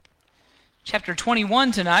chapter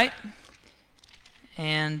 21 tonight.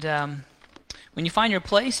 And when you find your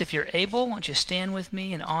place, if you're able, why don't you stand with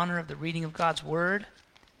me in honor of the reading of God's Word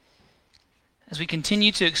as we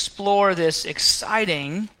continue to explore this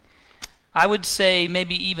exciting, I would say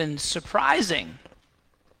maybe even surprising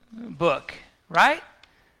book, right?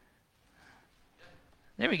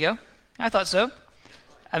 There we go. I thought so.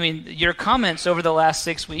 I mean, your comments over the last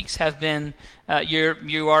 6 weeks have been,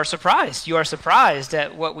 you are surprised. You are surprised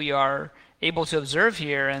at what we are able to observe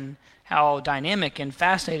here and how dynamic and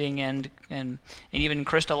fascinating and even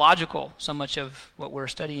Christological so much of what we're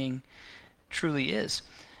studying truly is.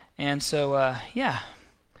 And so,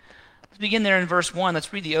 let's begin there in verse 1.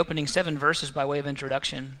 Let's read the opening 7 verses by way of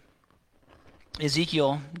introduction.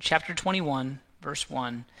 Ezekiel chapter 21, verse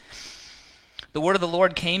 1. The word of the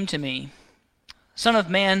Lord came to me. Son of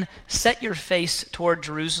man, set your face toward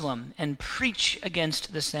Jerusalem and preach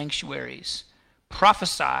against the sanctuaries.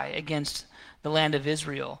 Prophesy against the land of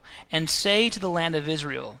Israel, and say to the land of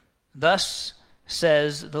Israel, thus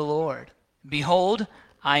says the Lord, behold,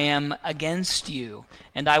 I am against you,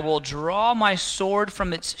 and I will draw my sword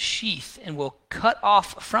from its sheath, and will cut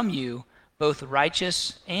off from you both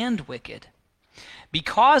righteous and wicked.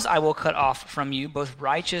 Because I will cut off from you both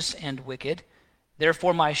righteous and wicked,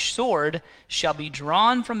 therefore my sword shall be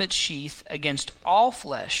drawn from its sheath against all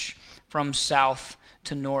flesh from south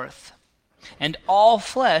to north. And all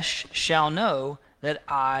flesh shall know that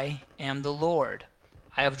I am the Lord.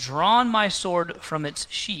 I have drawn my sword from its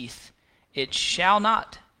sheath. It shall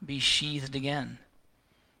not be sheathed again.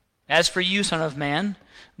 As for you, son of man,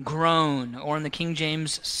 groan, or in the King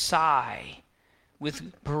James, sigh,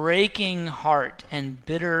 with breaking heart and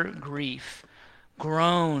bitter grief.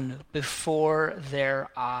 Groan before their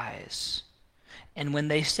eyes. And when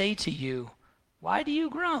they say to you, why do you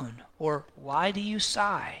groan? Or why do you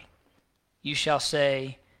sigh? You shall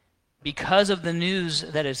say, because of the news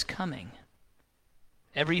that is coming.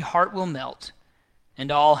 Every heart will melt, and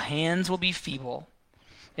all hands will be feeble.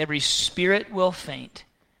 Every spirit will faint,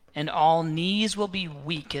 and all knees will be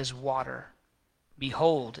weak as water.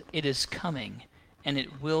 Behold, it is coming, and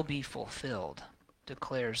it will be fulfilled,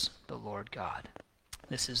 declares the Lord God.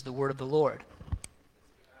 This is the word of the Lord.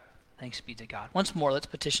 Thanks be to God. Once more, let's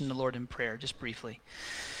petition the Lord in prayer, just briefly.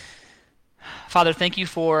 Father, thank you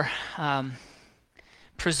for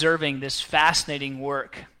preserving this fascinating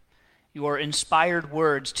work, your inspired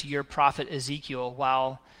words to your prophet Ezekiel,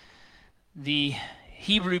 while the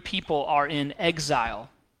Hebrew people are in exile,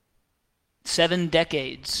 7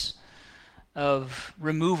 decades of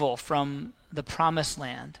removal from the promised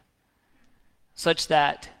land, such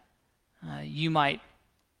that you might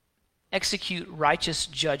execute righteous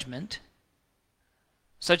judgment,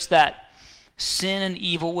 such that sin and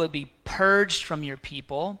evil would be purged from your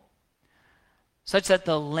people, such that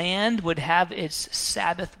the land would have its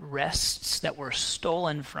Sabbath rests that were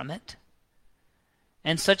stolen from it,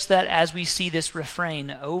 and such that as we see this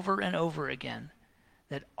refrain over and over again,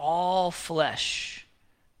 that all flesh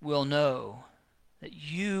will know that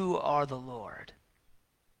you are the Lord.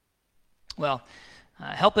 Well,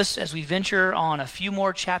 help us as we venture on a few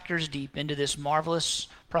more chapters deep into this marvelous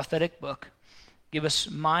prophetic book. Give us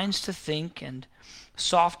minds to think and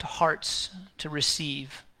soft hearts to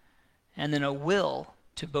receive, and then a will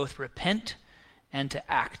to both repent and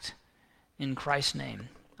to act. In Christ's name,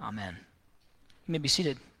 amen. You may be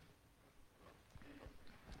seated.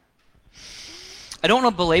 I don't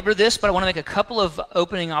want to belabor this, but I want to make a couple of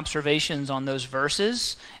opening observations on those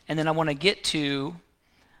verses, and then I want to get to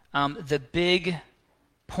the big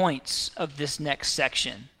points of this next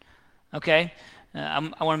section, okay? I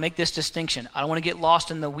want to make this distinction. I don't want to get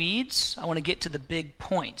lost in the weeds. I want to get to the big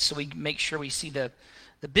points so we make sure we see the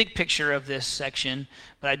big picture of this section,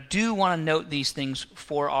 but I do want to note these things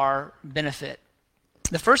for our benefit.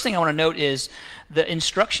 The first thing I want to note is the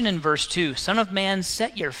instruction in verse 2, Son of man,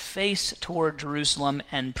 set your face toward Jerusalem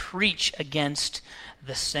and preach against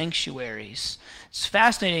the sanctuaries. It's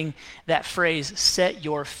fascinating, that phrase, set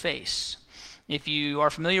your face. If you are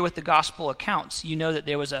familiar with the gospel accounts, you know that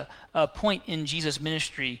there was a point in Jesus'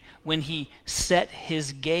 ministry when he set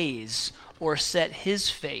his gaze or set his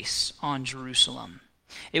face on Jerusalem.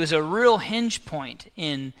 It was a real hinge point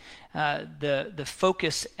in the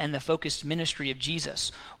focus and the focused ministry of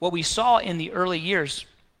Jesus. What we saw in the early years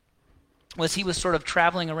was he was sort of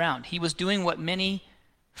traveling around. He was doing what many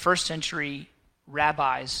first century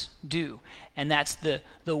rabbis do, and that's the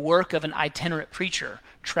work of an itinerant preacher,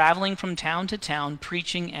 traveling from town to town,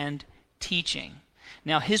 preaching and teaching.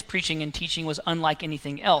 Now, his preaching and teaching was unlike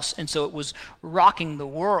anything else, and so it was rocking the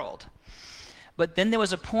world. But then there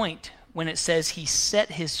was a point when it says he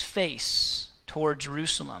set his face toward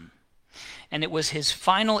Jerusalem. And it was his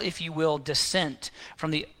final, if you will, descent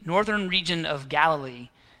from the northern region of Galilee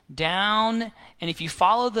down. And if you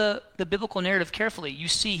follow the biblical narrative carefully, you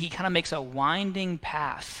see he kind of makes a winding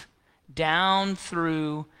path down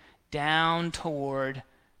toward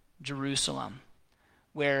Jerusalem,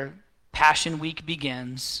 where Passion Week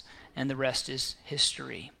begins, and the rest is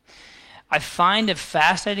history. I find a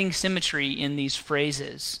fascinating symmetry in these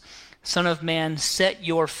phrases. Son of man, set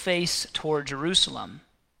your face toward Jerusalem,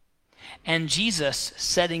 and Jesus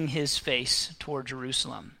setting his face toward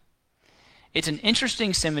Jerusalem. It's an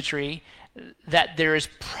interesting symmetry that there is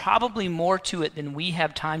probably more to it than we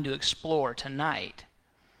have time to explore tonight.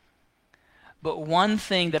 But one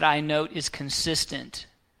thing that I note is consistent.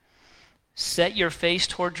 Set your face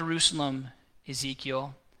toward Jerusalem,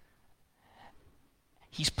 Ezekiel.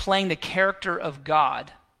 He's playing the character of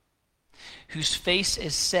God, whose face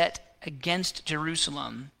is set against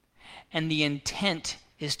Jerusalem, and the intent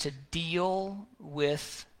is to deal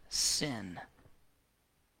with sin.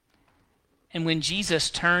 And when Jesus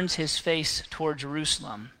turns his face toward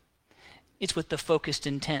Jerusalem, it's with the focused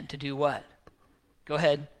intent to do what? Go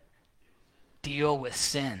ahead. Deal with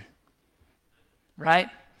sin. Right?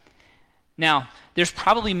 Now, there's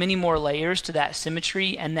probably many more layers to that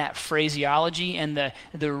symmetry and that phraseology and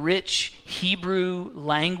the rich Hebrew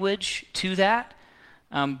language to that.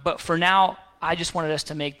 But for now, I just wanted us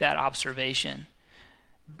to make that observation.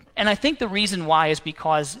 And I think the reason why is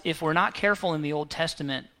because if we're not careful in the Old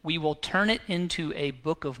Testament, we will turn it into a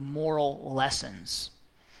book of moral lessons,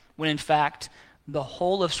 when in fact, the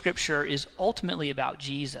whole of Scripture is ultimately about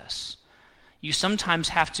Jesus. You sometimes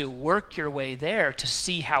have to work your way there to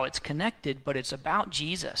see how it's connected, but it's about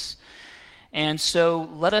Jesus. And so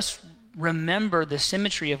let us remember the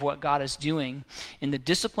symmetry of what God is doing in the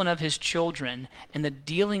discipline of his children and the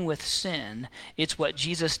dealing with sin. It's what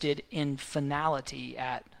Jesus did in finality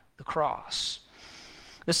at the cross.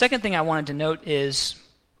 The second thing I wanted to note is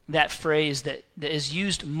that phrase that is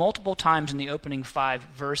used multiple times in the opening 5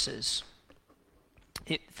 verses.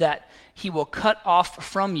 That he will cut off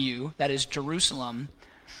from you, that is Jerusalem,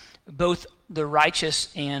 both the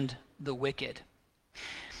righteous and the wicked.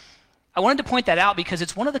 I wanted to point that out because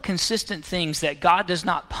it's one of the consistent things that God does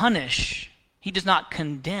not punish, he does not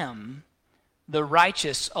condemn the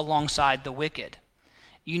righteous alongside the wicked.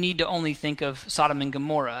 You need to only think of Sodom and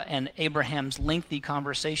Gomorrah and Abraham's lengthy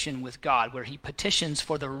conversation with God where he petitions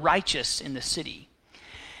for the righteous in the city.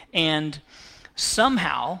 And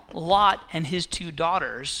somehow, Lot and his 2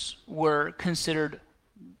 daughters were considered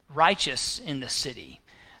righteous in the city.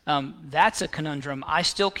 That's a conundrum I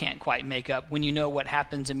still can't quite make up when you know what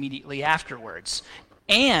happens immediately afterwards.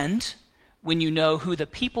 And when you know who the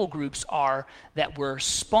people groups are that were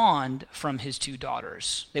spawned from his 2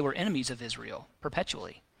 daughters. They were enemies of Israel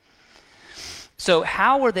perpetually. So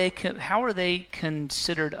how are they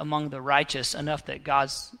considered among the righteous enough that God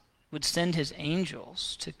would send his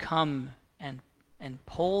angels to come and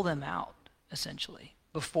pull them out, essentially,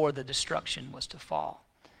 before the destruction was to fall?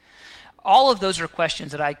 All of those are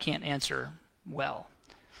questions that I can't answer well.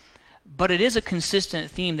 But it is a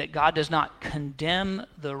consistent theme that God does not condemn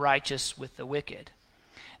the righteous with the wicked.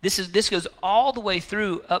 This goes all the way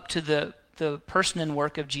through up to the person and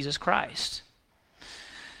work of Jesus Christ.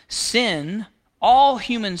 Sin, all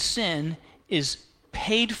human sin, is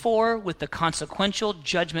paid for with the consequential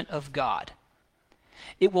judgment of God.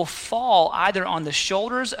 It will fall either on the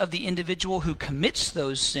shoulders of the individual who commits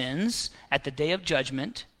those sins at the day of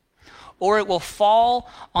judgment, or it will fall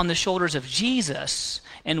on the shoulders of Jesus,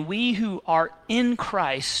 and we who are in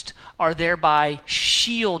Christ are thereby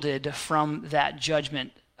shielded from that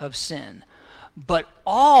judgment of sin. But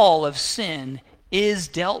all of sin is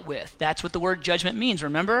dealt with. That's what the word judgment means,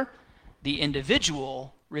 remember? The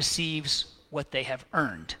individual receives what they have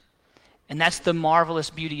earned. And that's the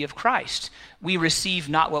marvelous beauty of Christ. We receive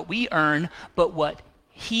not what we earn, but what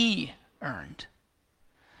he earned.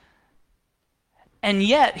 And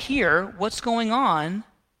yet here, what's going on?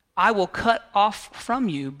 I will cut off from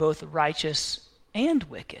you both righteous and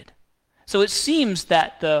wicked. So it seems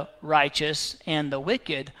that the righteous and the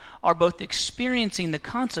wicked are both experiencing the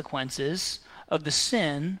consequences of the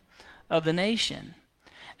sin of the nation.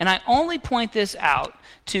 And I only point this out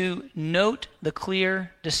to note the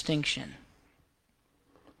clear distinction.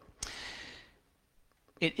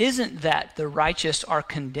 It isn't that the righteous are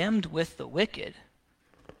condemned with the wicked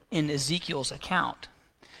in Ezekiel's account.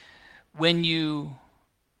 When you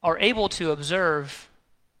are able to observe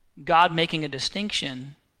God making a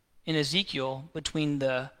distinction in Ezekiel between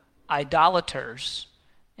the idolaters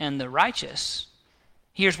and the righteous,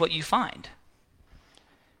 here's what you find.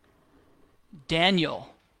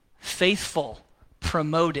 Daniel, faithful,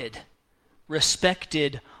 promoted,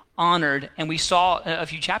 respected, honored, and we saw a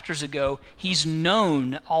few chapters ago, he's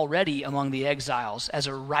known already among the exiles as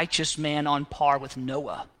a righteous man on par with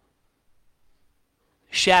Noah.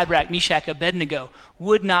 Shadrach, Meshach, Abednego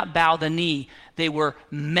would not bow the knee. They were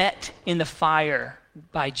met in the fire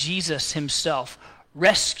by Jesus himself,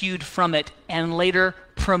 rescued from it, and later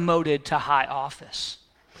promoted to high office.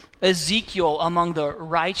 Ezekiel, among the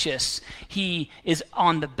righteous, he is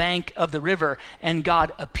on the bank of the river, and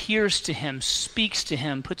God appears to him, speaks to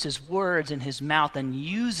him, puts his words in his mouth, and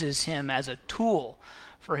uses him as a tool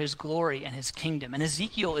for his glory and his kingdom. And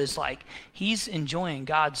Ezekiel is like, he's enjoying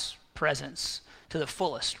God's presence to the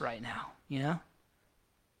fullest right now, you know?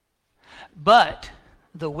 But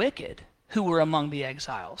the wicked who were among the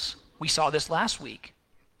exiles, we saw this last week.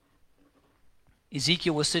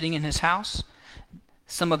 Ezekiel was sitting in his house.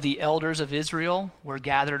 Some of the elders of Israel were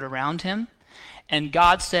gathered around him, and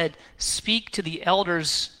God said, "Speak to the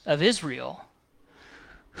elders of Israel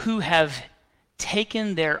who have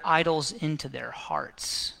taken their idols into their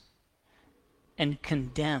hearts and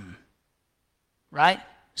condemn," right?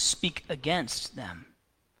 Speak against them.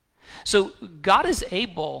 So God is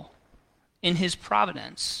able in his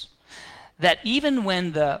providence that even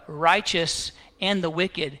when the righteous and the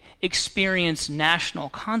wicked experience national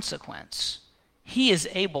consequence, he is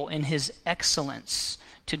able in his excellence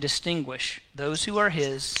to distinguish those who are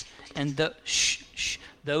his and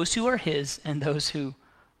those who are his and those who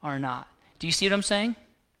are not. Do you see what I'm saying?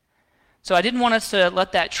 So I didn't want us to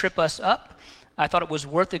let that trip us up. I thought it was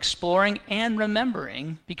worth exploring and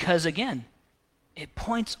remembering because, again, it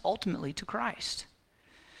points ultimately to Christ.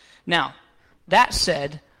 Now, that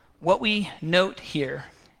said, what we note here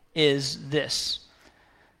is this.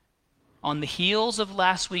 On the heels of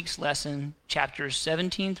last week's lesson, chapters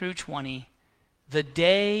 17 through 20, the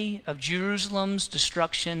day of Jerusalem's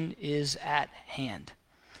destruction is at hand.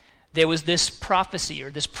 There was this prophecy,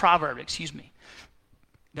 or this proverb,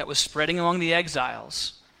 that was spreading among the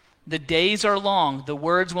exiles. The days are long, the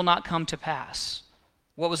words will not come to pass.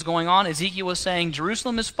 What was going on? Ezekiel was saying,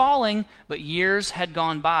 Jerusalem is falling, but years had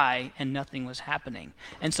gone by and nothing was happening.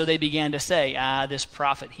 And so they began to say, this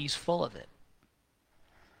prophet, he's full of it.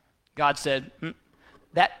 God said,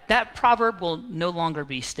 that proverb will no longer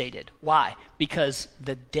be stated. Why? Because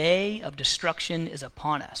the day of destruction is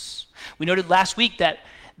upon us. We noted last week that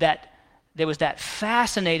there was that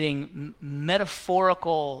fascinating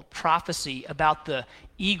metaphorical prophecy about the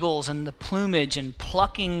eagles and the plumage and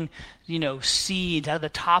plucking, seeds out of the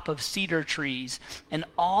top of cedar trees and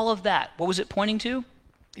all of that. What was it pointing to?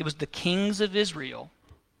 It was the kings of Israel,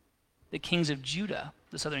 the kings of Judah,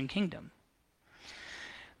 the southern kingdom,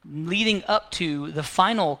 leading up to the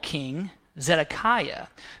final king, Zedekiah,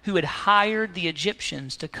 who had hired the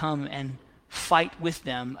Egyptians to come and fight with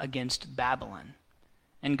them against Babylon.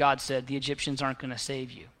 And God said, the Egyptians aren't going to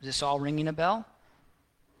save you. Is this all ringing a bell?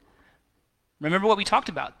 Remember what we talked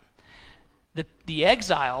about. The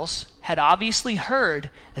exiles had obviously heard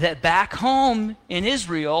that back home in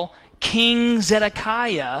Israel, King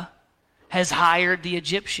Zedekiah has hired the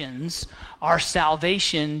Egyptians. Our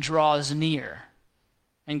salvation draws near.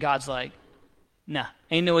 And God's like, nah,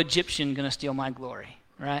 ain't no Egyptian going to steal my glory,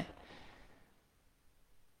 right?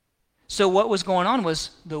 So what was going on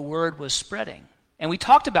was the word was spreading. And we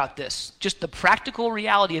talked about this. Just the practical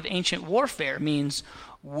reality of ancient warfare means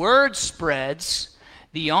word spreads,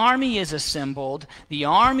 the army is assembled, the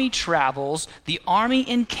army travels, the army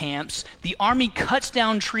encamps, the army cuts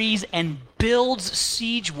down trees and builds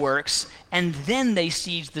siege works, and then they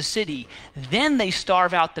siege the city. Then they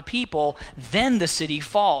starve out the people, then the city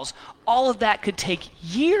falls. All of that could take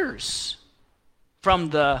years from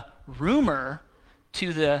the rumor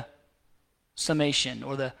to the summation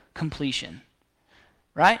or the completion.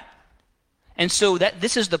 Right? And so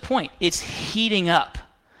this is the point. It's heating up.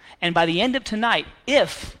 And by the end of tonight,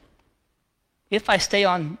 if I stay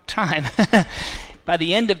on time, by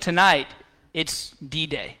the end of tonight, it's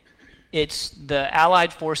D-Day. It's the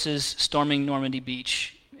Allied forces storming Normandy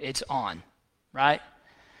Beach. It's on, right?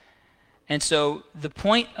 And so the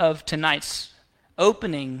point of tonight's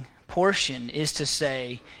opening portion is to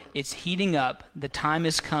say it's heating up, the time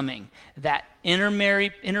is coming. That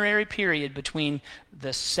intermediary period between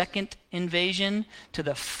the second invasion to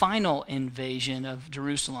the final invasion of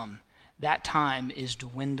Jerusalem, that time is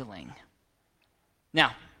dwindling.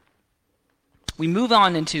 Now, we move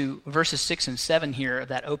on into verses 6 and 7 here of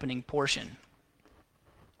that opening portion.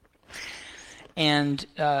 And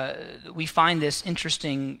we find this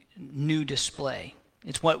interesting new display.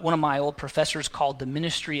 It's what one of my old professors called the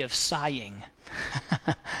ministry of sighing.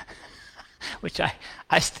 Which I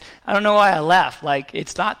don't know why I laugh. Like,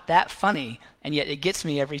 it's not that funny And yet it gets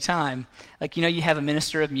me every time. Like, you have a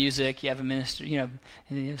minister of music, you have a minister,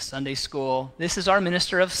 in Sunday school. This is our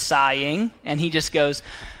minister of sighing, and he just goes,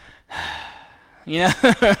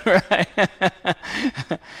 right?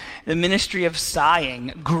 The ministry of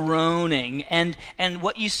sighing, groaning. And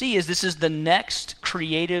what you see is this is the next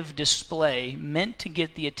creative display meant to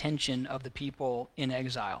get the attention of the people in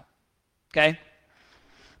exile. Okay?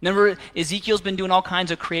 Remember, Ezekiel's been doing all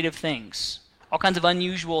kinds of creative things. All kinds of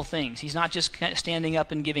unusual things. He's not just standing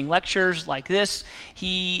up and giving lectures like this.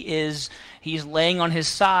 He's laying on his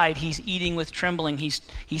side. He's eating with trembling.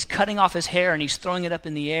 He's cutting off his hair and he's throwing it up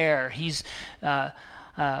in the air. He's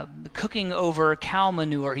cooking over cow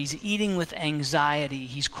manure. He's eating with anxiety.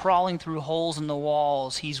 He's crawling through holes in the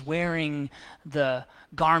walls. He's wearing the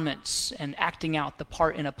garments and acting out the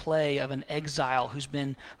part in a play of an exile who's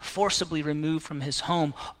been forcibly removed from his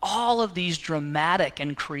home. All of these dramatic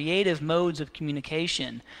and creative modes of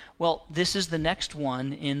communication. Well, this is the next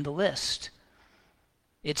one in the list.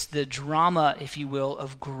 It's the drama, if you will,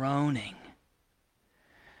 of groaning.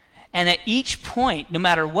 And at each point, no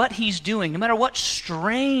matter what he's doing, no matter what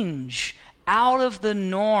strange, out of the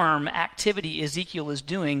norm activity Ezekiel is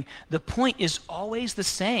doing, the point is always the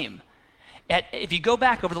same. If you go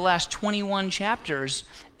back over the last 21 chapters,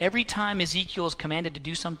 every time Ezekiel is commanded to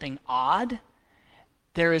do something odd,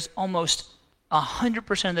 there is almost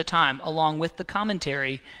 100% of the time, along with the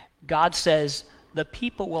commentary, God says, the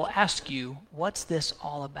people will ask you, what's this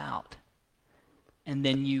all about? And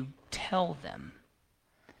then you tell them.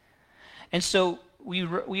 And so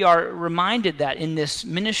we are reminded that in this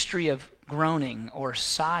ministry of groaning or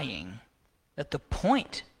sighing, that the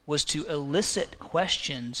point was to elicit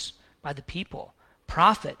questions by the people.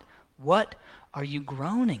 Prophet, what are you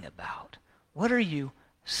groaning about? What are you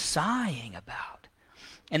sighing about?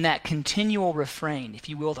 And that continual refrain, if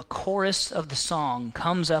you will, the chorus of the song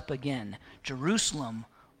comes up again. Jerusalem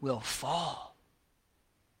will fall.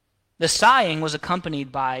 The sighing was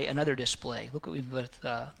accompanied by another display. Look at me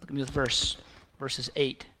with verses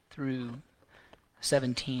 8 through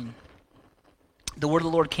 17. The word of the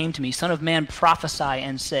Lord came to me, Son of man, prophesy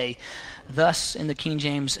and say, thus in the King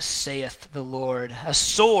James saith the Lord, a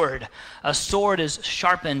sword is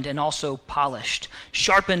sharpened and also polished,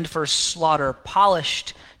 sharpened for slaughter,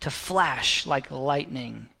 polished to flash like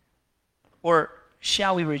lightning. Or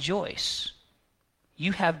shall we rejoice?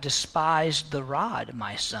 You have despised the rod,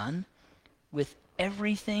 my son, with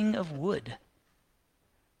everything of wood.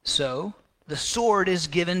 So the sword is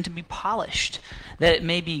given to be polished, that it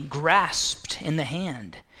may be grasped in the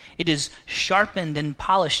hand. It is sharpened and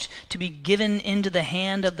polished to be given into the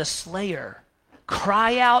hand of the slayer.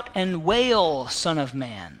 Cry out and wail, Son of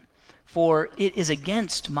man, for it is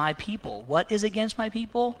against my people. What is against my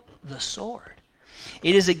people? The sword.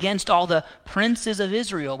 It is against all the princes of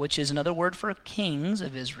Israel, which is another word for kings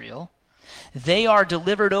of Israel. They are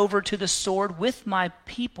delivered over to the sword with my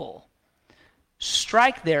people.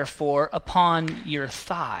 Strike, therefore, upon your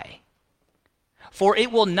thigh. For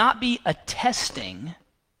it will not be a testing.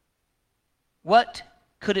 What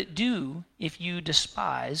could it do if you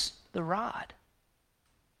despise the rod?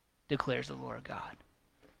 Declares the Lord God.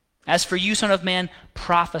 As for you, son of man,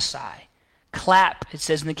 prophesy. Clap, it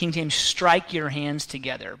says in the King James, strike your hands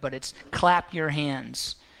together, but it's clap your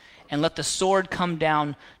hands. And let the sword come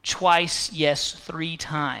down twice, yes, 3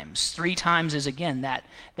 times. 3 times is, again,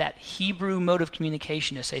 that Hebrew mode of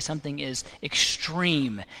communication to say something is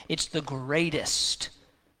extreme. It's the greatest.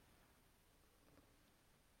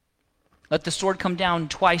 Let the sword come down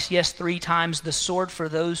twice, yes, 3 times. The sword for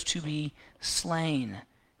those to be slain.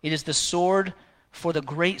 It is the sword for the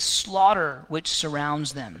great slaughter which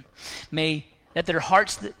surrounds them. That their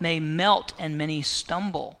hearts may melt and many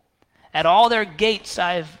stumble. At all their gates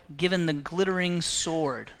I have given the glittering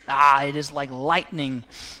sword. It is like lightning.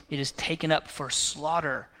 It is taken up for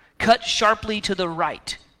slaughter. Cut sharply to the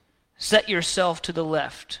right. Set yourself to the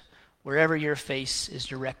left, wherever your face is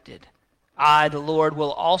directed. I, the Lord,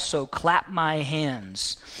 will also clap my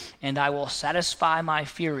hands, and I will satisfy my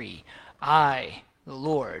fury. I, the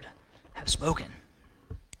Lord, have spoken.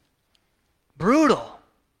 Brutal.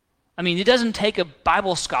 I mean, it doesn't take a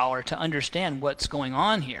Bible scholar to understand what's going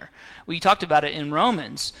on here. We talked about it in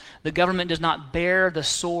Romans. The government does not bear the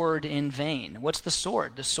sword in vain. What's the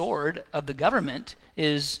sword? The sword of the government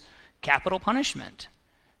is capital punishment.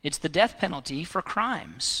 It's the death penalty for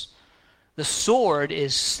crimes. The sword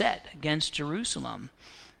is set against Jerusalem.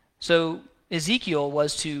 So Ezekiel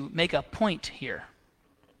was to make a point here.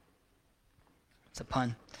 It's a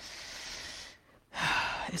pun.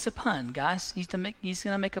 It's a pun, guys. He's going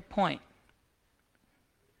to make a point.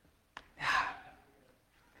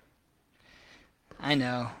 I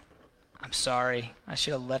know. I'm sorry. I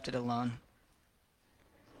should have left it alone.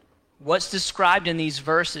 What's described in these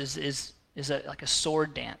verses is like a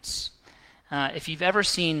sword dance. If you've ever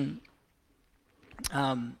seen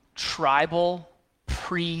tribal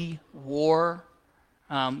pre-war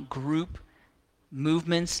group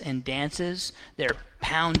movements and dances, they're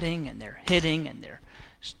pounding and they're hitting and they're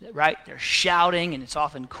shouting, and it's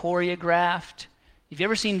often choreographed. If you've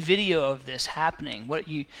ever seen video of this happening, what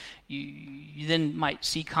you then might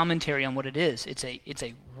see commentary on what it is. It's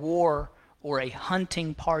a war or a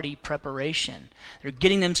hunting party preparation. They're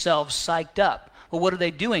getting themselves psyched up. Well, what are they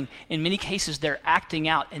doing? In many cases, they're acting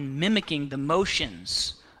out and mimicking the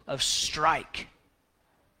motions of strike,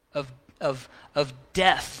 of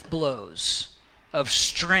death blows, of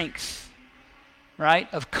strength,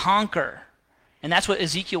 right? Of conquer. And that's what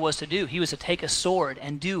Ezekiel was to do. He was to take a sword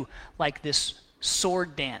and do like this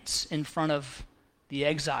sword dance in front of the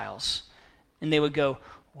exiles. And they would go,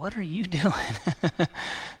 "What are you doing?"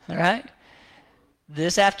 All right?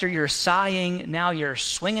 This after you're sighing, now you're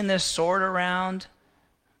swinging this sword around.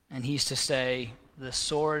 And he's to say, the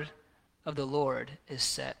sword of the Lord is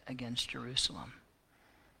set against Jerusalem.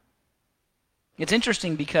 It's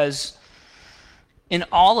interesting because in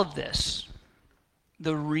all of this,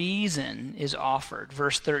 the reason is offered.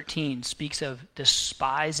 Verse 13 speaks of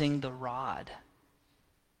despising the rod,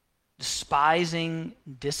 despising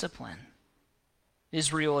discipline.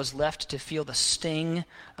 Israel is left to feel the sting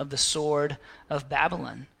of the sword of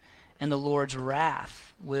Babylon, and the Lord's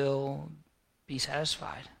wrath will be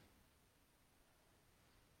satisfied.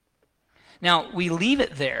 Now, we leave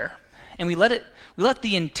it there, and we let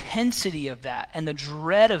the intensity of that and the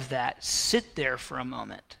dread of that sit there for a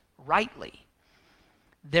moment, rightly.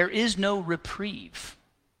 There is no reprieve.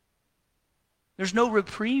 There's no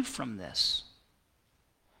reprieve from this.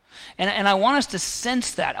 And I want us to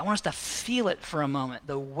sense that. I want us to feel it for a moment,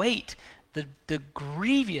 the weight, the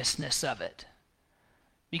grievousness of it.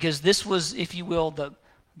 Because this was, if you will, the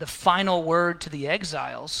final word to the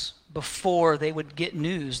exiles before they would get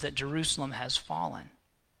news that Jerusalem has fallen.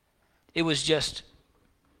 It was just,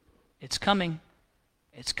 it's coming,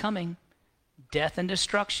 death and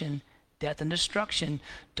destruction. Death and destruction.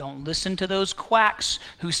 Don't listen to those quacks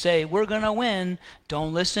who say, we're going to win.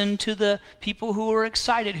 Don't listen to the people who are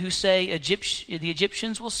excited who say, the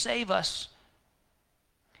Egyptians will save us.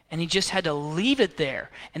 And he just had to leave it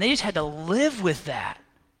there. And they just had to live with that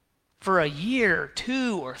for a year,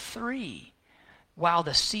 2 or 3, while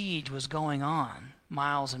the siege was going on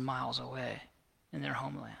miles and miles away in their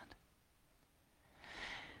homeland.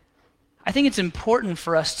 I think it's important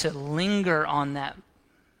for us to linger on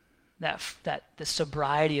the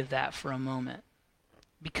sobriety of that for a moment,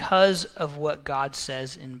 because of what God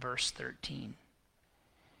says in verse 13.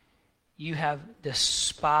 You have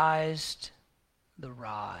despised the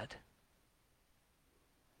rod.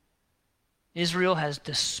 Israel has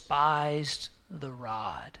despised the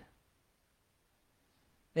rod.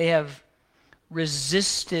 They have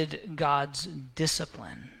resisted God's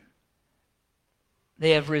discipline.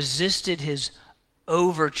 They have resisted his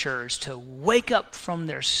overtures to wake up from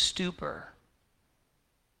their stupor.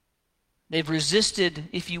 They've resisted,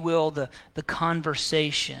 if you will, the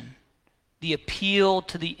conversation, the appeal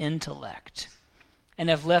to the intellect, and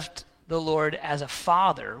have left the Lord as a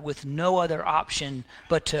father with no other option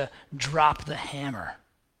but to drop the hammer.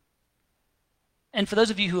 And for those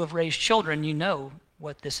of you who have raised children, you know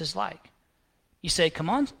what this is like. You say, come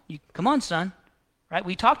on, son, right?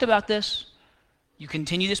 We talked about this. You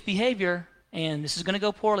continue this behavior, and this is going to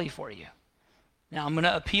go poorly for you. Now, I'm going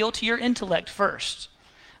to appeal to your intellect first.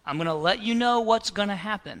 I'm going to let you know what's going to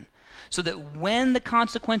happen so that when the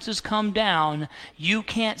consequences come down, you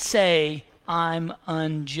can't say, I'm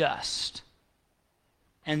unjust.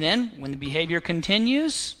 And then, when the behavior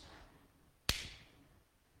continues,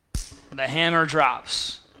 the hammer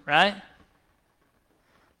drops, right?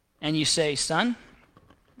 And you say, son,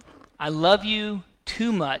 I love you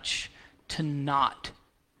too much to not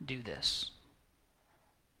do this.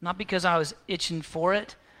 Not because I was itching for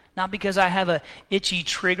it, not because I have a itchy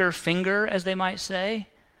trigger finger, as they might say,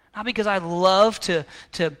 not because I love to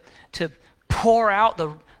pour out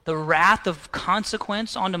the wrath of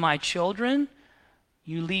consequence onto my children.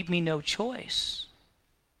 You leave me no choice.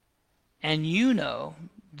 And you know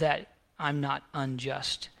that I'm not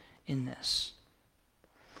unjust in this.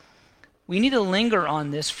 We need to linger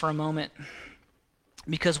on this for a moment,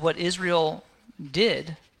 because what Israel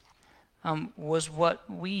did was what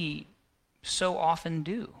we so often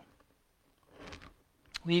do.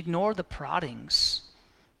 We ignore the proddings.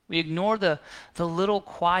 We ignore the little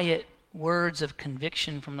quiet words of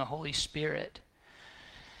conviction from the Holy Spirit.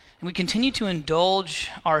 And we continue to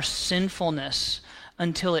indulge our sinfulness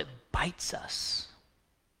until it bites us.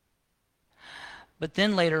 But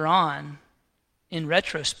then later on, in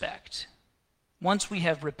retrospect, once we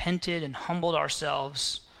have repented and humbled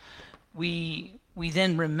ourselves, we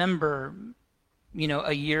then remember,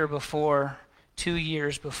 a year before, 2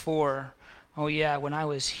 years before, oh yeah, when I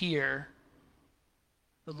was here,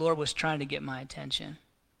 the Lord was trying to get my attention,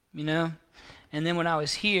 And then when I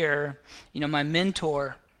was here, my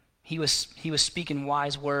mentor, he was speaking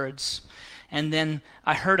wise words. And then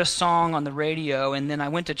I heard a song on the radio, and then I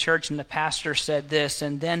went to church and the pastor said this,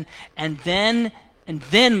 and then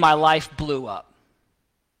my life blew up.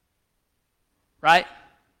 Right?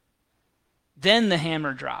 Then the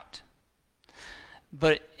hammer dropped.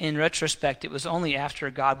 But in retrospect, it was only after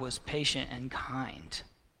God was patient and kind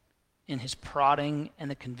in his prodding and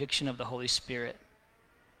the conviction of the Holy Spirit.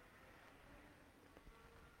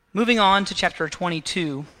 Moving on to chapter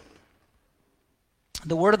 22,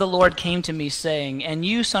 the word of the Lord came to me saying, "And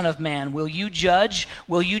you, son of man, will you judge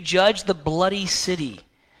the bloody city?"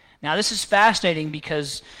 Now this is fascinating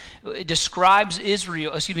because it describes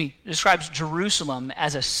Jerusalem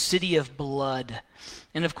as a city of blood.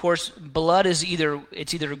 And of course, blood is either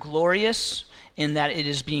glorious in that it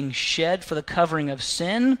is being shed for the covering of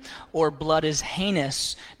sin, or blood is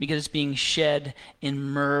heinous because it's being shed in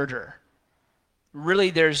murder. Really,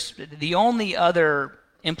 there's the only other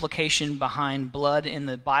implication behind blood in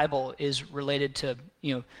the Bible is related to,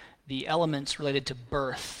 the elements related to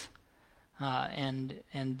birth,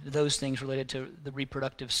 and those things related to the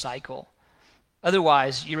reproductive cycle.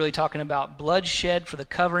 Otherwise, you're really talking about blood shed for the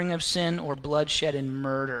covering of sin or blood shed in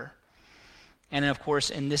murder. And of course,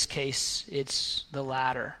 in this case, it's the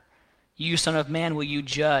latter. You, son of man, will you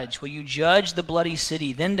judge? Will you judge the bloody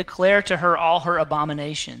city? Then declare to her all her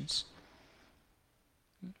abominations.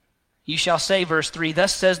 You shall say, verse 3,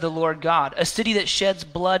 "Thus says the Lord God, a city that sheds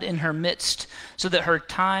blood in her midst, so that her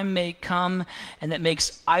time may come, and that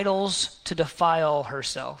makes idols to defile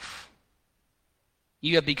herself.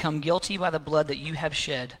 You have become guilty by the blood that you have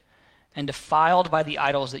shed, and defiled by the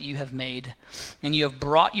idols that you have made, and you have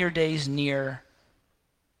brought your days near.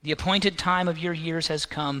 The appointed time of your years has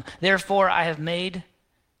come. Therefore I have made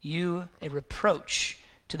you a reproach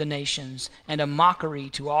to the nations, and a mockery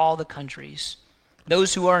to all the countries.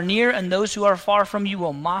 Those who are near and those who are far from you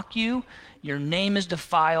will mock you. Your name is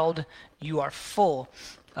defiled. You are full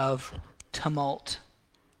of tumult."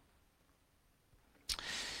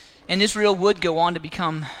 And Israel would go on to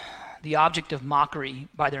become the object of mockery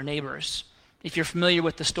by their neighbors. If you're familiar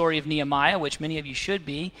with the story of Nehemiah, which many of you should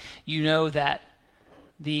be, you know that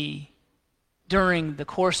during the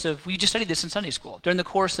course of, we just studied this in Sunday school, during the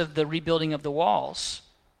course of the rebuilding of the walls,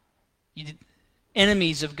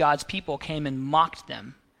 enemies of God's people came and mocked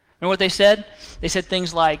them. Remember what they said? They said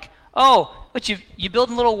things like, "Oh, but you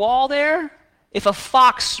building a little wall there? If a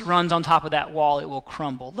fox runs on top of that wall, it will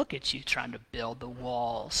crumble. Look at you trying to build the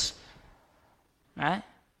walls." Right?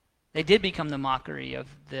 They did become the mockery of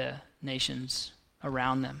the nations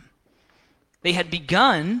around them. They had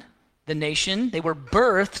begun, the nation, they were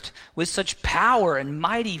birthed with such power and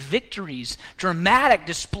mighty victories, dramatic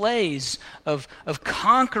displays of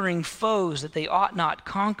conquering foes that they ought not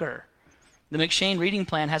conquer. The McShane reading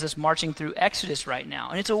plan has us marching through Exodus right now,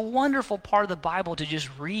 and it's a wonderful part of the Bible to just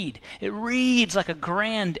read. It reads like a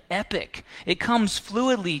grand epic. It comes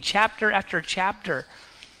fluidly, chapter after chapter.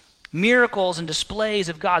 Miracles and displays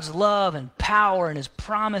of God's love and power and his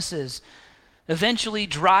promises, eventually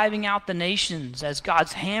driving out the nations as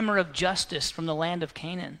God's hammer of justice from the land of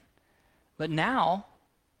Canaan. But now,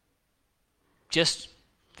 just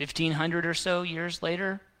 1,500 or so years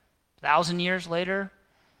later, 1,000 years later,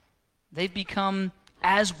 they've become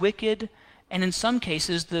as wicked, and in some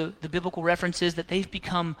cases, the biblical reference is that they've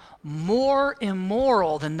become more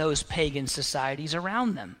immoral than those pagan societies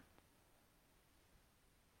around them.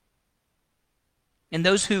 And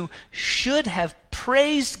those who should have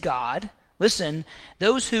praised God, listen,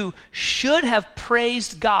 those who should have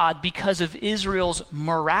praised God because of Israel's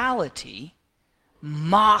morality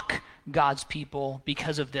mock God's people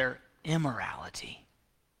because of their immorality.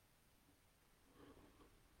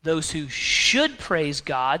 Those who should praise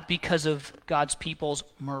God because of God's people's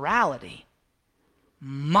morality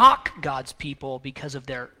mock God's people because of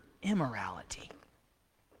their immorality.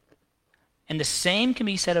 And the same can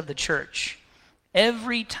be said of the church.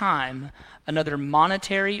 Every time another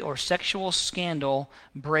monetary or sexual scandal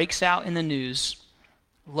breaks out in the news,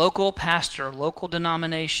 local pastor, local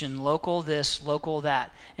denomination, local this, local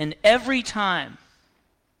that, and every time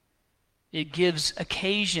it gives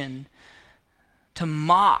occasion to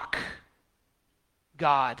mock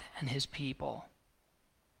God and his people,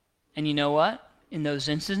 And you know what? In those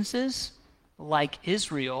instances, like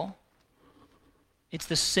Israel, it's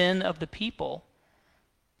the sin of the people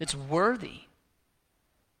that's worthy.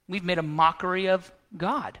 We've made a mockery of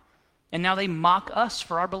God, and now they mock us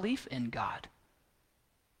for our belief in God.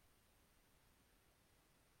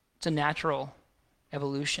 It's a natural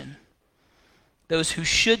evolution. Those who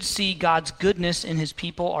should see God's goodness in his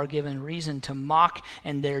people are given reason to mock,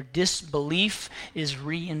 and their disbelief is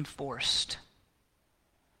reinforced.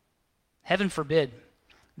 Heaven forbid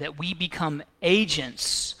that we become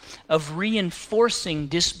agents of reinforcing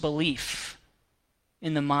disbelief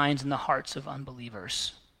in the minds and the hearts of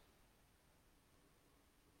unbelievers.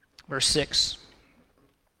 Verse 6.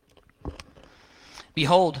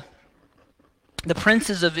 Behold, the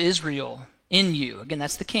princes of Israel in you, again,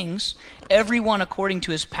 that's the kings, everyone according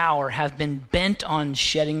to his power, have been bent on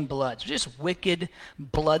shedding blood. Just wicked,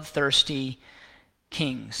 bloodthirsty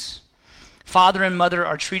kings. Father and mother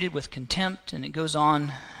are treated with contempt, and it goes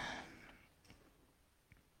on.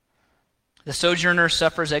 The sojourner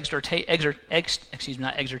suffers extortion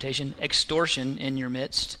in your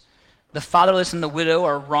midst. The fatherless and the widow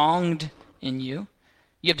are wronged in you.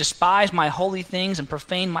 You have despised my holy things and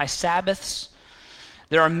profaned my Sabbaths.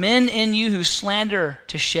 There are men in you who slander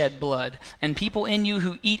to shed blood, and people in you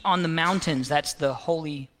who eat on the mountains. That's the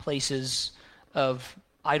holy places of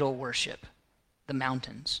idol worship, the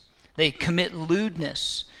mountains. They commit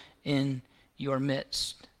lewdness in your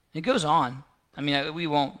midst. It goes on. I mean, we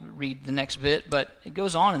won't read the next bit, but it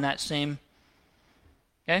goes on in that same,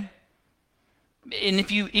 okay? And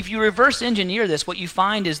if you reverse engineer this, what you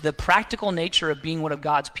find is the practical nature of being one of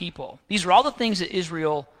God's people. These are all the things that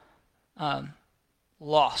Israel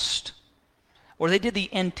lost, or they did the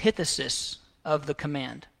antithesis of the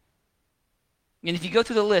command. And if you go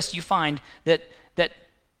through the list, you find that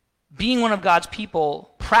being one of God's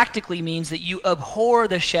people practically means that you abhor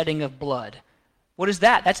the shedding of blood. What is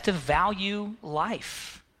that? That's to value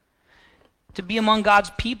life. To be among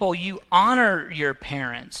God's people, you honor your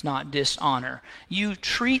parents, not dishonor. You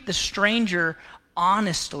treat the stranger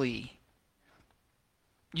honestly.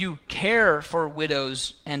 You care for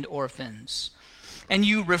widows and orphans. And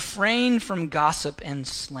you refrain from gossip and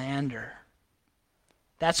slander.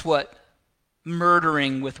 That's what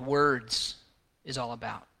murdering with words is all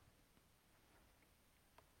about.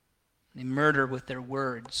 They murder with their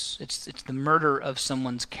words. It's the murder of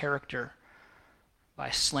someone's character by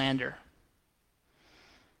slander.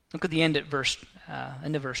 Look at the end of verse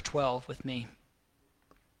 12 with me.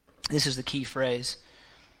 This is the key phrase.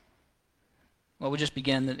 Well, we'll just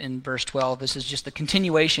begin in verse 12. This is just the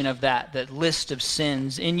continuation of that list of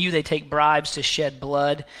sins. In you they take bribes to shed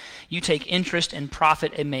blood. You take interest and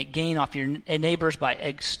profit and make gain off your neighbors by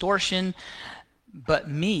extortion. But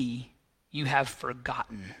me you have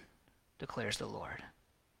forgotten, declares the Lord.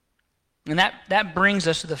 And that brings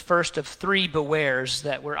us to the first of three bewares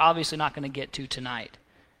that we're obviously not going to get to tonight.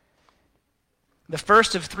 The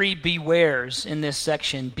first of three bewares in this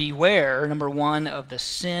section. Beware, number one, of the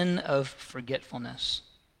sin of forgetfulness.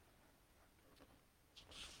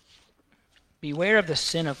 Beware of the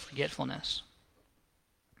sin of forgetfulness.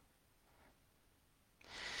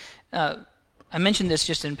 I mentioned this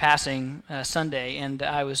just in passing Sunday, and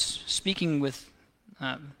I was speaking with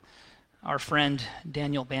our friend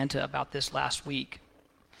Daniel Banta about this last week.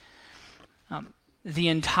 The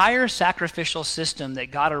entire sacrificial system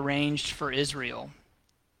that God arranged for Israel,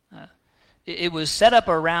 it was set up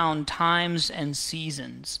around times and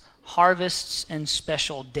seasons, harvests and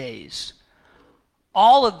special days.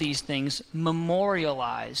 All of these things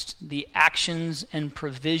memorialized the actions and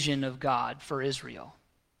provision of God for Israel.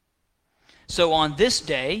 So on this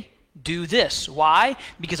day, do this. Why?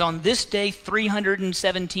 Because on this day,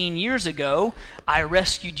 317 years ago, I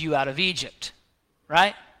rescued you out of Egypt,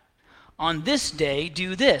 right? On this day,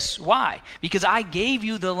 do this. Why? Because I gave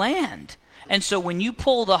you the land. And so when you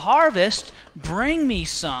pull the harvest, bring me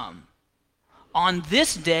some. On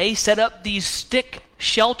this day, set up these stick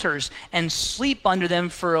shelters and sleep under them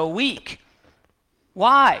for a week.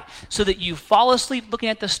 Why? So that you fall asleep looking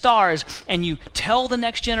at the stars and you tell the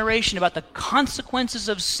next generation about the consequences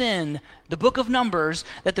of sin, the book of Numbers,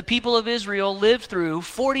 that the people of Israel lived through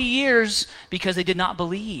 40 years because they did not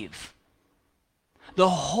believe. The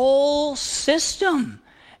whole system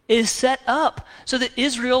is set up so that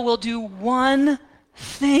Israel will do one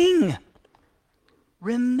thing.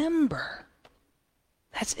 Remember.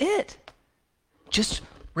 That's it. Just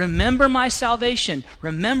remember my salvation.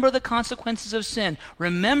 Remember the consequences of sin.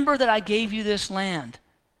 Remember that I gave you this land.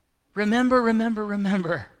 Remember, remember,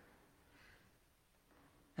 remember.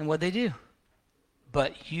 And what they do?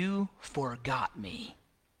 But you forgot me.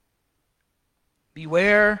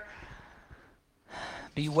 Beware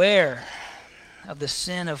Beware of the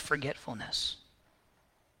sin of forgetfulness.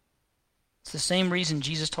 It's the same reason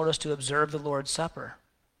Jesus told us to observe the Lord's Supper.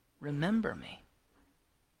 Remember me.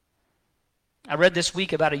 I read this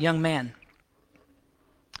week about a young man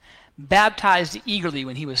baptized eagerly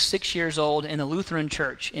when he was 6 years old in a Lutheran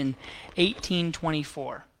church in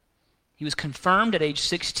 1824. He was confirmed at age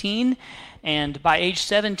 16, and by age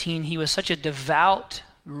 17, he was such a devout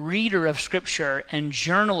reader of Scripture and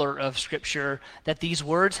journaler of Scripture that these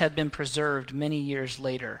words have been preserved many years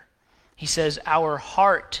later. He says, "Our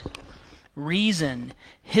heart, reason,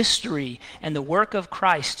 history, and the work of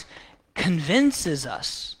Christ convinces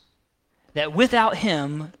us that without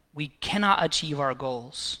him, we cannot achieve our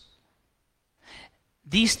goals.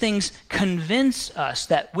 These things convince us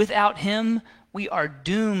that without him, we are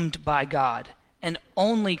doomed by God, and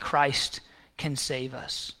only Christ can save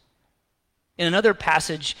us." In another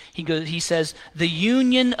passage, he says, "The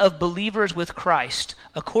union of believers with Christ,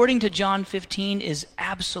 according to John 15, is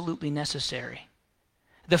absolutely necessary.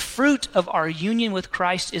 The fruit of our union with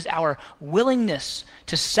Christ is our willingness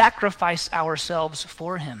to sacrifice ourselves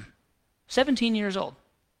for him." 17 years old.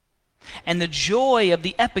 And the joy of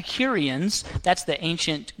the Epicureans, that's the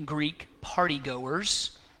ancient Greek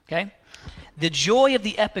partygoers, okay? The joy of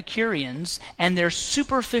the Epicureans and their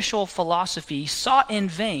superficial philosophy sought in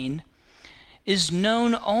vain is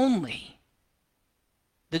known only.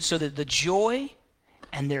 So that the joy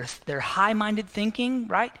and their high-minded thinking,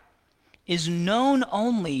 right, is known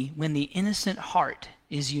only when the innocent heart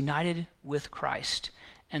is united with Christ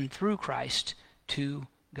and through Christ to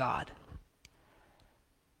God.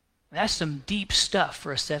 That's some deep stuff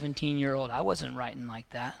for a 17-year-old. I wasn't writing like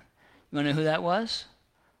that. You want to know who that was?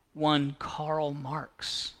 One Karl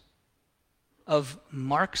Marx of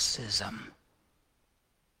Marxism.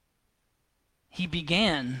 He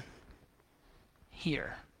began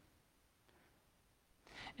here.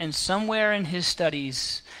 And somewhere in his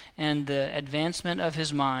studies and the advancement of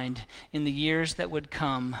his mind in the years that would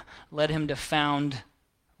come led him to found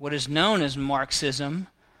what is known as Marxism,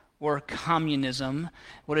 or communism,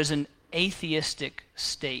 what is an atheistic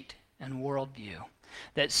state and worldview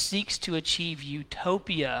that seeks to achieve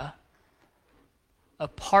utopia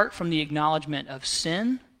apart from the acknowledgement of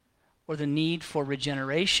sin or the need for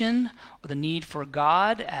regeneration or the need for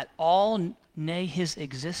God at all, nay, his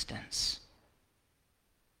existence.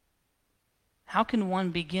 How can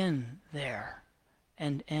one begin there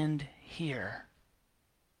and end here?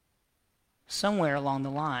 Somewhere along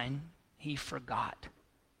the line, he forgot.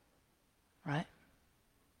 Right?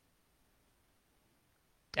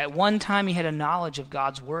 At one time he had a knowledge of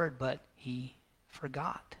God's word, but he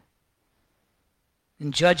forgot.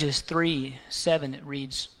 In Judges 3:7 it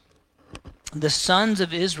reads, "The sons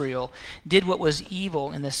of Israel did what was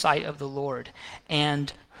evil in the sight of the Lord,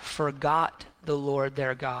 and forgot the Lord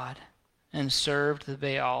their God, and served the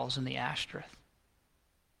Baals and the Ashtoreth."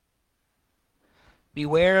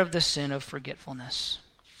 Beware of the sin of forgetfulness.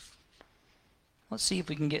 Let's see if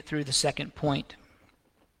we can get through the second point.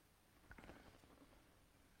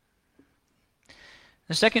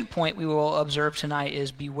 The second point we will observe tonight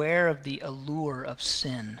is beware of the allure of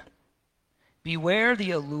sin. Beware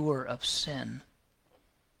the allure of sin.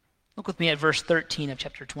 Look with me at verse 13 of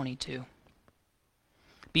chapter 22.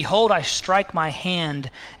 "Behold, I strike my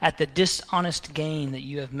hand at the dishonest gain that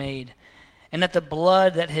you have made, and at the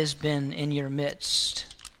blood that has been in your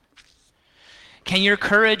midst. Can your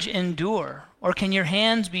courage endure, or can your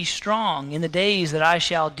hands be strong in the days that I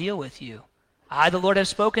shall deal with you? I, the Lord, have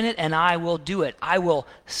spoken it, and I will do it. I will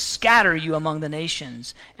scatter you among the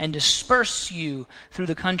nations and disperse you through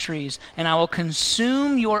the countries, and I will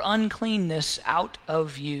consume your uncleanness out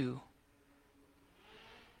of you."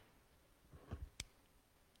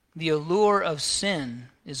 The allure of sin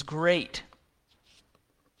is great.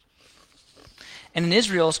 And in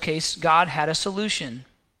Israel's case, God had a solution.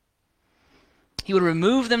 He would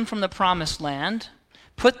remove them from the promised land,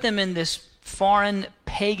 put them in this foreign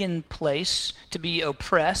pagan place to be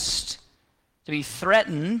oppressed, to be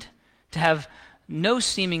threatened, to have no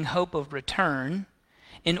seeming hope of return,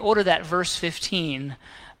 in order that, verse 15,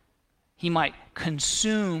 he might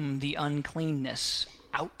consume the uncleanness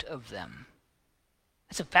out of them.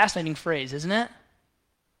 That's a fascinating phrase, isn't it?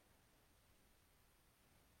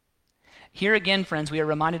 Here again, friends, we are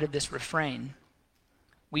reminded of this refrain.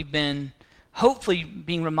 We've been hopefully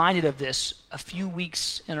being reminded of this a few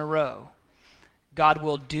weeks in a row. God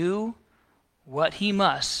will do what he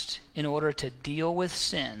must in order to deal with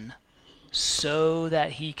sin so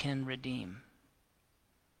that he can redeem.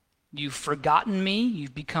 You've forgotten me.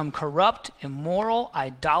 You've become corrupt, immoral,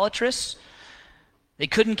 idolatrous. They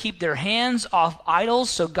couldn't keep their hands off idols,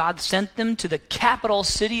 so God sent them to the capital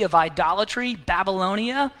city of idolatry,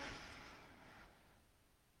 Babylonia.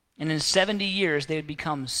 And in 70 years, they would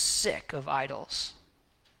become sick of idols.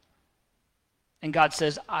 And God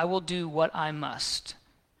says, I will do what I must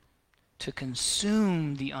to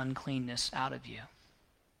consume the uncleanness out of you.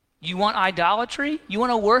 You want idolatry? You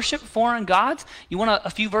want to worship foreign gods? You want a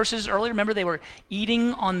few verses earlier, remember they were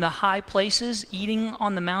eating on the high places, eating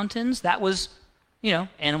on the mountains? That was,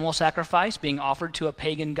 animal sacrifice being offered to a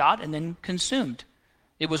pagan god and then consumed.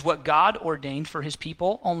 It was what God ordained for his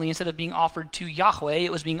people, only instead of being offered to Yahweh,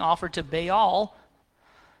 it was being offered to Baal.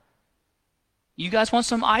 You guys want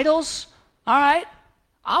some idols? All right,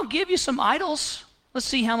 I'll give you some idols. Let's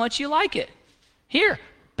see how much you like it. Here,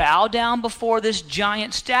 bow down before this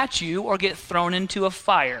giant statue or get thrown into a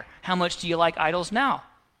fire. How much do you like idols now?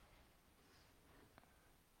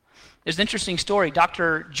 There's an interesting story.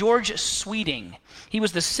 Dr. George Sweeting, he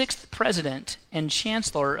was the 6th president and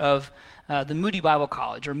chancellor of the Moody Bible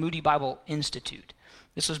College or Moody Bible Institute.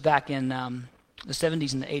 This was back in the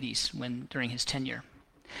 70s and the 80s during his tenure.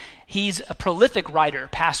 He's a prolific writer,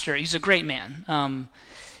 pastor. He's a great man.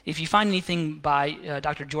 If you find anything by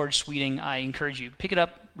Dr. George Sweeting, I encourage you, pick it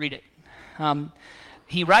up, read it.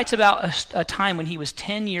 He writes about a time when he was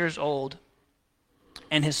 10 years old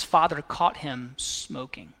and his father caught him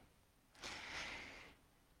smoking.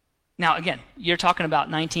 Now, again, you're talking about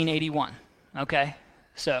 1981, okay?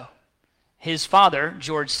 So his father,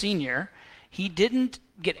 George Sr., he didn't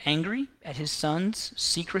get angry at his son's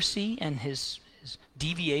secrecy and his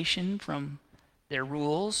deviation from their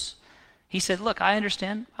rules. He said, look, I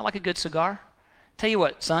understand. I like a good cigar. Tell you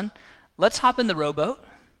what, son, let's hop in the rowboat.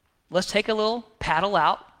 Let's take a little paddle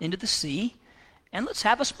out into the sea, and let's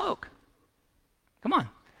have a smoke. Come on. I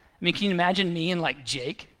mean, can you imagine me and like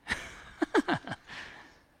Jake?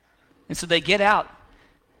 And so they get out.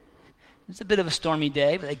 It's a bit of a stormy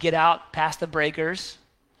day, but they get out past the breakers,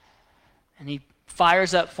 and he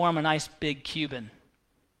fires up for him a nice big Cuban.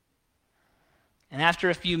 And after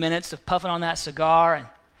a few minutes of puffing on that cigar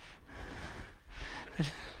and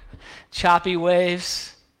choppy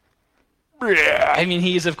waves, I mean,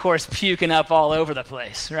 he's, of course, puking up all over the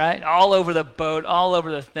place, right? All over the boat, all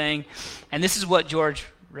over the thing. And this is what George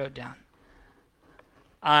wrote down.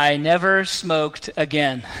 I never smoked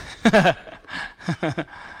again. It's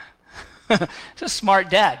a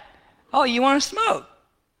smart dad. Oh, you want to smoke?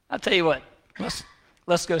 I'll tell you what.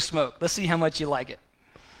 Let's go smoke. Let's see how much you like it.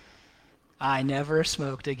 I never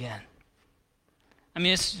smoked again. I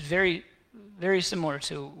mean, it's very, very similar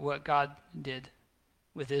to what God did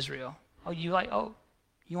with Israel. You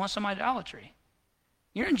want some idolatry?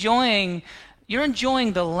 You're enjoying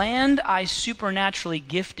the land I supernaturally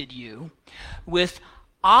gifted you with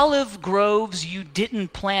olive groves you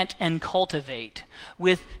didn't plant and cultivate,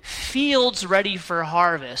 with fields ready for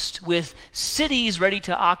harvest, with cities ready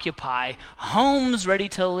to occupy, homes ready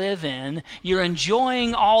to live in. You're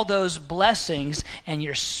enjoying all those blessings, and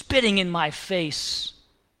you're spitting in my face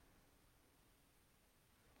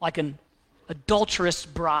like an adulterous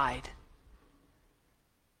bride.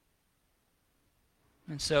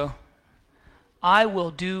 And so I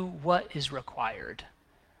will do what is required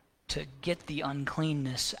to get the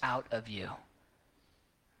uncleanness out of you.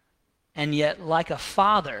 And yet, like a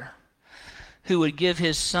father who would give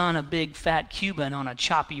his son a big fat Cuban on a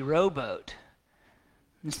choppy rowboat,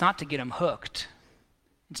 it's not to get him hooked,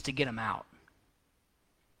 it's to get him out.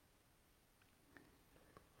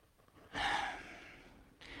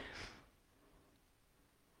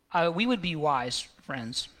 We would be wise,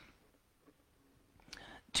 friends,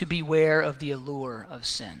 to beware of the allure of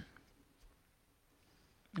sin.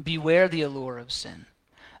 Beware the allure of sin,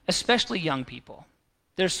 especially young people.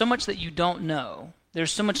 There's so much that you don't know.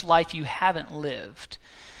 There's so much life you haven't lived.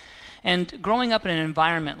 And growing up in an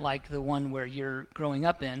environment like the one where you're growing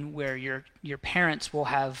up in, where your parents will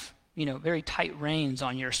have, very tight reins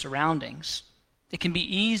on your surroundings, it can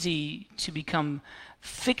be easy to become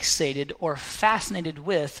fixated or fascinated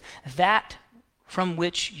with that from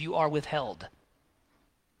which you are withheld.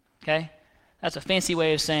 Okay? That's a fancy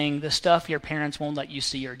way of saying the stuff your parents won't let you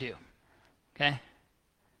see or do. Okay?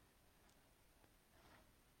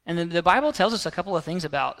 And the Bible tells us a couple of things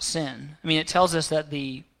about sin. I mean, it tells us that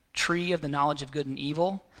the tree of the knowledge of good and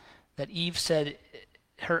evil, that Eve said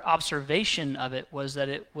her observation of it was that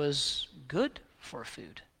it was good for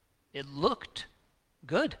food. It looked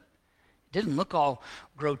good. It didn't look all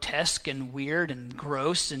grotesque and weird and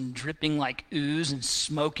gross and dripping like ooze and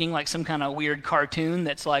smoking like some kind of weird cartoon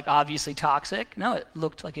that's like obviously toxic. No, it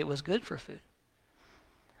looked like it was good for food.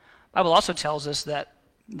 The Bible also tells us that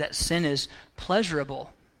sin is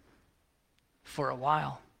pleasurable. for a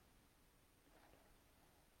while.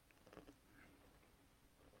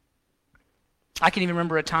 I can even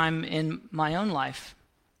remember a time in my own life,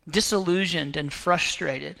 disillusioned and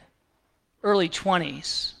frustrated, early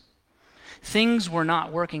 20s. Things were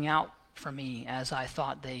not working out for me as I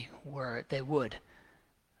thought they would,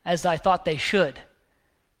 as I thought they should.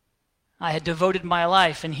 I had devoted my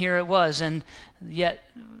life, and here it was, and yet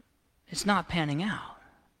it's not panning out.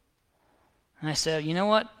 And I said, you know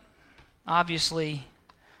what? Obviously,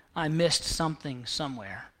 I missed something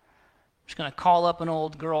somewhere. I'm just going to call up an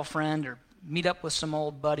old girlfriend or meet up with some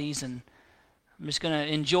old buddies, and I'm just going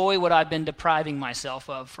to enjoy what I've been depriving myself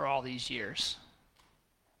of for all these years.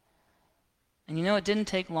 And you know, it didn't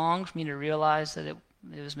take long for me to realize that it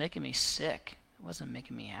was making me sick. It wasn't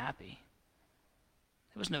making me happy.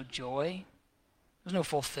 There was no joy. There was no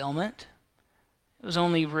fulfillment. It was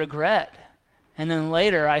only regret. And then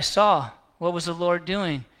later I saw, what was the Lord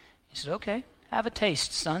doing? He said, okay, have a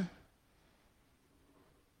taste, son.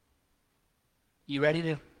 You ready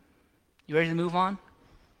to move on?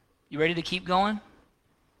 You ready to keep going?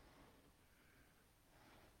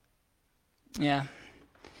 Yeah.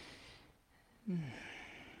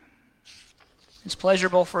 It's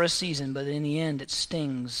pleasurable for a season, but in the end it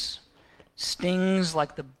stings. Stings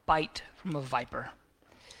like the bite from a viper.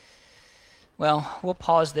 Well, we'll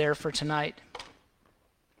pause there for tonight,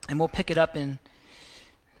 and we'll pick it up in,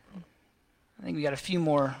 I think we got a few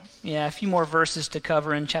more verses to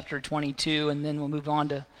cover in chapter 22, and then we'll move on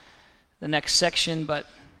to the next section. But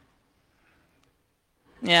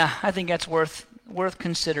yeah, I think that's worth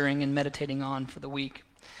considering and meditating on for the week.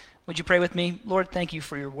 Would you pray with me? Lord, thank you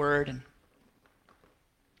for your word and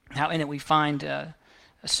how in it we find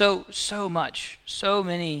so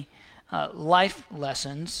many life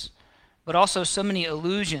lessons, but also so many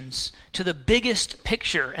allusions to the biggest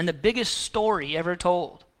picture and the biggest story ever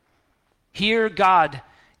told. Here God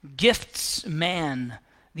gifts man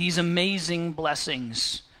these amazing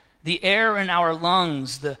blessings. The air in our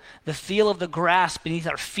lungs, the feel of the grass beneath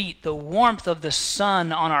our feet, the warmth of the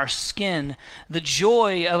sun on our skin, the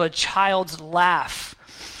joy of a child's laugh,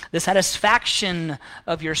 the satisfaction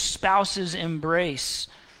of your spouse's embrace,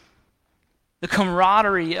 the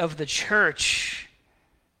camaraderie of the church,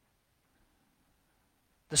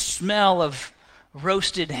 the smell of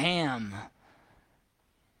roasted ham.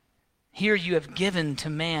 Here you have given to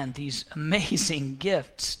man these amazing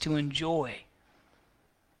gifts to enjoy.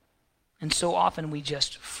 And so often we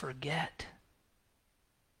just forget.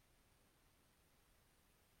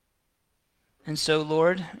 And so,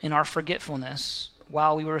 Lord, in our forgetfulness,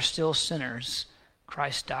 while we were still sinners,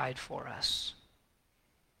 Christ died for us.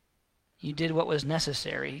 You did what was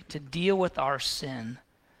necessary to deal with our sin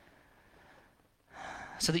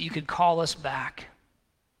so that you could call us back.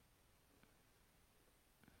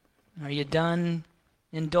 Are you done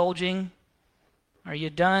indulging? Are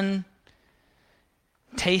you done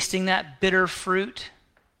tasting that bitter fruit?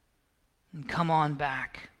 And come on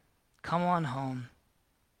back. Come on home.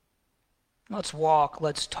 Let's walk.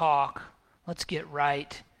 Let's talk. Let's get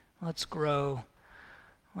right. Let's grow.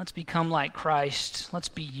 Let's become like Christ. Let's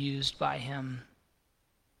be used by him.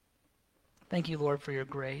 Thank you, Lord, for your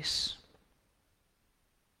grace.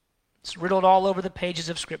 It's riddled all over the pages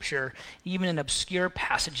of Scripture, even in obscure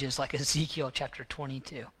passages like Ezekiel chapter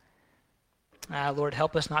 22. Lord,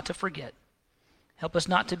 help us not to forget. Help us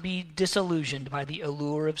not to be disillusioned by the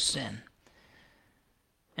allure of sin.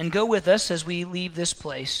 And go with us as we leave this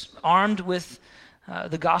place, armed with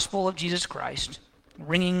the gospel of Jesus Christ,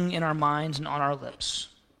 ringing in our minds and on our lips.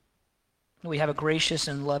 We have a gracious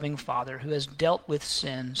and loving Father who has dealt with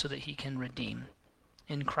sin so that he can redeem.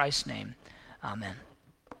 In Christ's name, amen.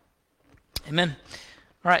 Amen.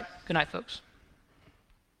 All right, good night, folks.